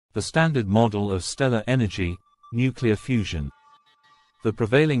The standard model of stellar energy, nuclear fusion. The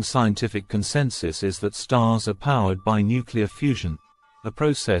prevailing scientific consensus is that stars are powered by nuclear fusion, a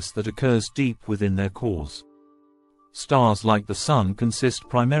process that occurs deep within their cores. Stars like the Sun consist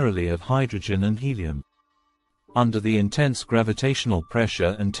primarily of hydrogen and helium. Under the intense gravitational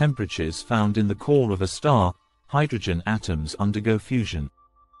pressure and temperatures found in the core of a star, hydrogen atoms undergo fusion.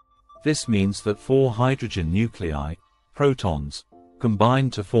 This means that 4 hydrogen nuclei, protons, combine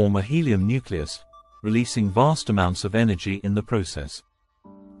to form a helium nucleus, releasing vast amounts of energy in the process.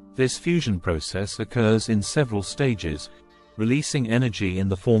 This fusion process occurs in several stages, releasing energy in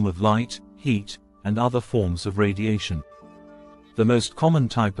the form of light, heat, and other forms of radiation. The most common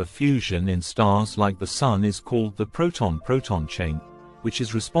type of fusion in stars like the Sun is called the proton-proton chain, which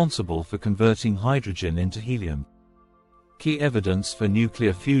is responsible for converting hydrogen into helium. Key evidence for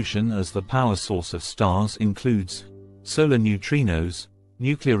nuclear fusion as the power source of stars includes solar neutrinos.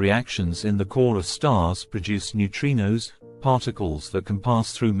 Nuclear reactions in the core of stars produce neutrinos, particles that can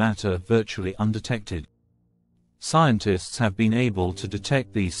pass through matter virtually undetected. Scientists have been able to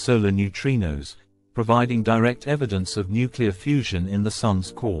detect these solar neutrinos, providing direct evidence of nuclear fusion in the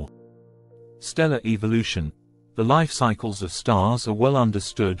Sun's core. Stellar evolution. The life cycles of stars are well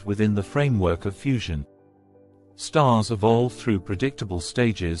understood within the framework of fusion. Stars evolve through predictable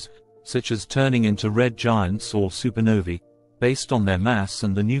stages, such as turning into red giants or supernovae, based on their mass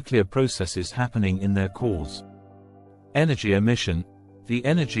and the nuclear processes happening in their cores. Energy emission. The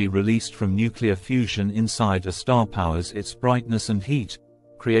energy released from nuclear fusion inside a star powers its brightness and heat,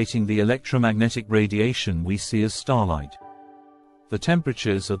 creating the electromagnetic radiation we see as starlight. The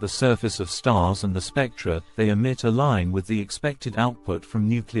temperatures at the surface of stars and the spectra they emit align with the expected output from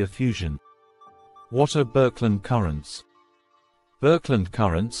nuclear fusion. What are Birkeland currents? Birkeland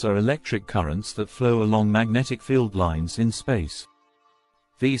currents are electric currents that flow along magnetic field lines in space.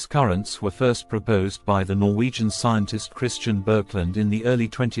 These currents were first proposed by the Norwegian scientist Christian Birkeland in the early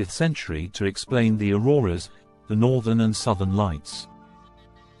 20th century to explain the auroras, the northern and southern lights.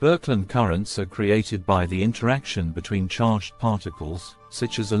 Birkeland currents are created by the interaction between charged particles,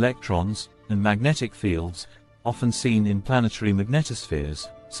 such as electrons, and magnetic fields, often seen in planetary magnetospheres,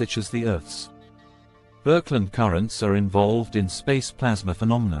 such as the Earth's. Birkeland currents are involved in space plasma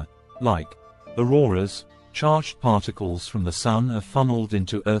phenomena, like auroras. Charged particles from the Sun are funneled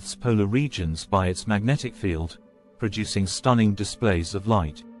into Earth's polar regions by its magnetic field, producing stunning displays of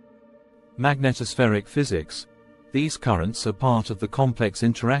light. Magnetospheric physics. These currents are part of the complex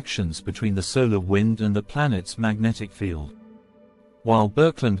interactions between the solar wind and the planet's magnetic field. While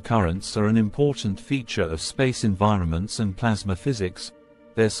Birkeland currents are an important feature of space environments and plasma physics,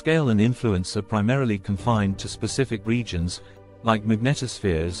 their scale and influence are primarily confined to specific regions, like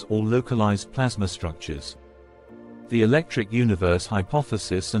magnetospheres or localized plasma structures. The electric universe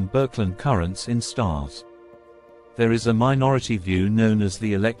hypothesis and Birkeland currents in stars. There is a minority view known as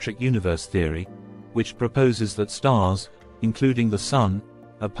the electric universe theory, which proposes that stars, including the Sun,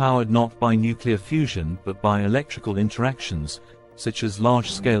 are powered not by nuclear fusion but by electrical interactions, such as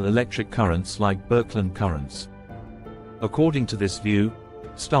large-scale electric currents like Birkeland currents. According to this view,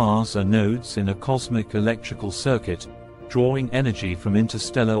 stars are nodes in a cosmic electrical circuit, drawing energy from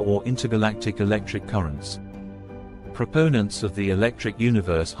interstellar or intergalactic electric currents. Proponents of the electric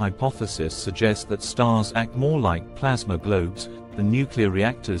universe hypothesis suggest that stars act more like plasma globes than nuclear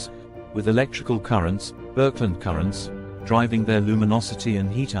reactors, with electrical currents, Birkeland currents, driving their luminosity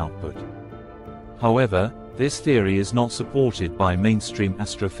and heat output. However, this theory is not supported by mainstream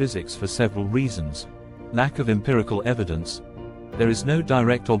astrophysics for several reasons. Lack of empirical evidence. There is no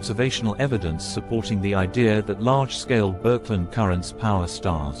direct observational evidence supporting the idea that large-scale Birkeland currents power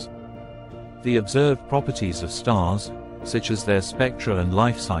stars. The observed properties of stars, such as their spectra and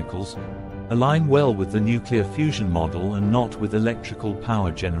life cycles, align well with the nuclear fusion model and not with electrical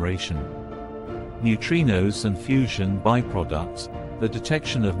power generation. Neutrinos and fusion byproducts. The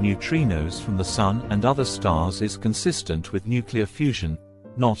detection of neutrinos from the Sun and other stars is consistent with nuclear fusion,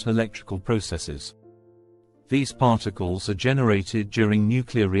 not electrical processes. These particles are generated during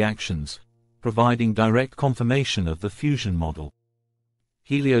nuclear reactions, providing direct confirmation of the fusion model.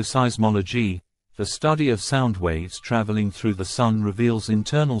 Helioseismology. The study of sound waves traveling through the Sun reveals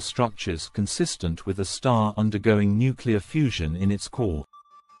internal structures consistent with a star undergoing nuclear fusion in its core.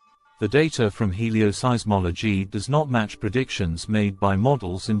 The data from helioseismology does not match predictions made by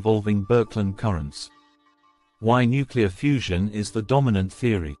models involving Birkeland currents. Why nuclear fusion is the dominant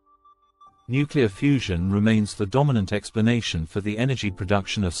theory. Nuclear fusion remains the dominant explanation for the energy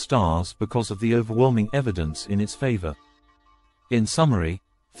production of stars because of the overwhelming evidence in its favor. In summary,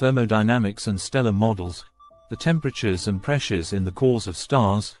 thermodynamics and stellar models, the temperatures and pressures in the cores of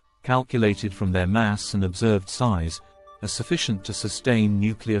stars, calculated from their mass and observed size, are sufficient to sustain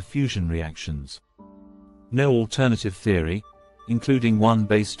nuclear fusion reactions. No alternative theory, including one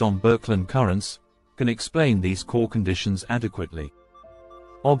based on Birkeland currents, can explain these core conditions adequately.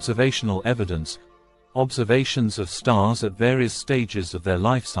 Observational evidence. Observations of stars at various stages of their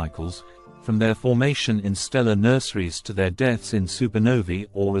life cycles, from their formation in stellar nurseries to their deaths in supernovae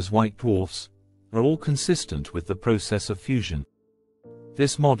or as white dwarfs, are all consistent with the process of fusion.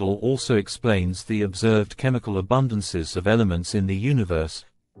 This model also explains the observed chemical abundances of elements in the universe,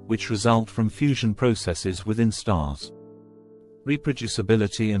 which result from fusion processes within stars.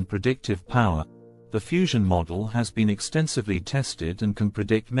 Reproducibility and predictive power. The fusion model has been extensively tested and can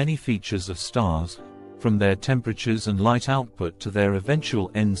predict many features of stars, from their temperatures and light output to their eventual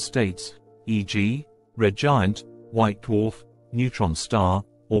end states, e.g., red giant, white dwarf, neutron star,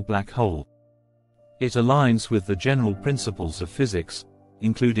 or black hole. It aligns with the general principles of physics,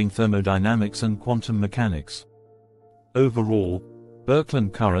 including thermodynamics and quantum mechanics. Overall,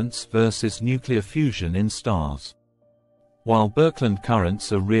 Birkeland currents versus nuclear fusion in stars. While Birkeland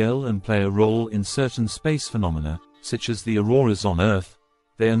currents are real and play a role in certain space phenomena, such as the auroras on Earth,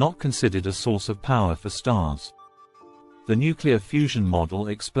 they are not considered a source of power for stars. The nuclear fusion model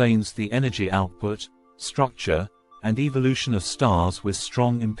explains the energy output, structure, and evolution of stars with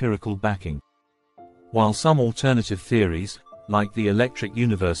strong empirical backing. While some alternative theories, like the electric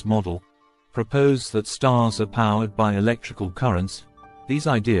universe model, propose that stars are powered by electrical currents, these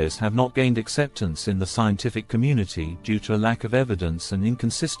ideas have not gained acceptance in the scientific community due to a lack of evidence and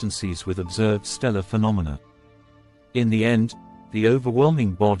inconsistencies with observed stellar phenomena. In the end, the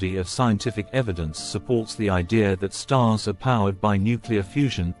overwhelming body of scientific evidence supports the idea that stars are powered by nuclear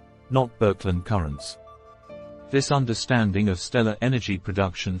fusion, not Birkeland currents. This understanding of stellar energy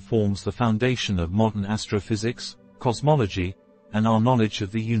production forms the foundation of modern astrophysics, cosmology, and our knowledge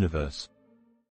of the universe.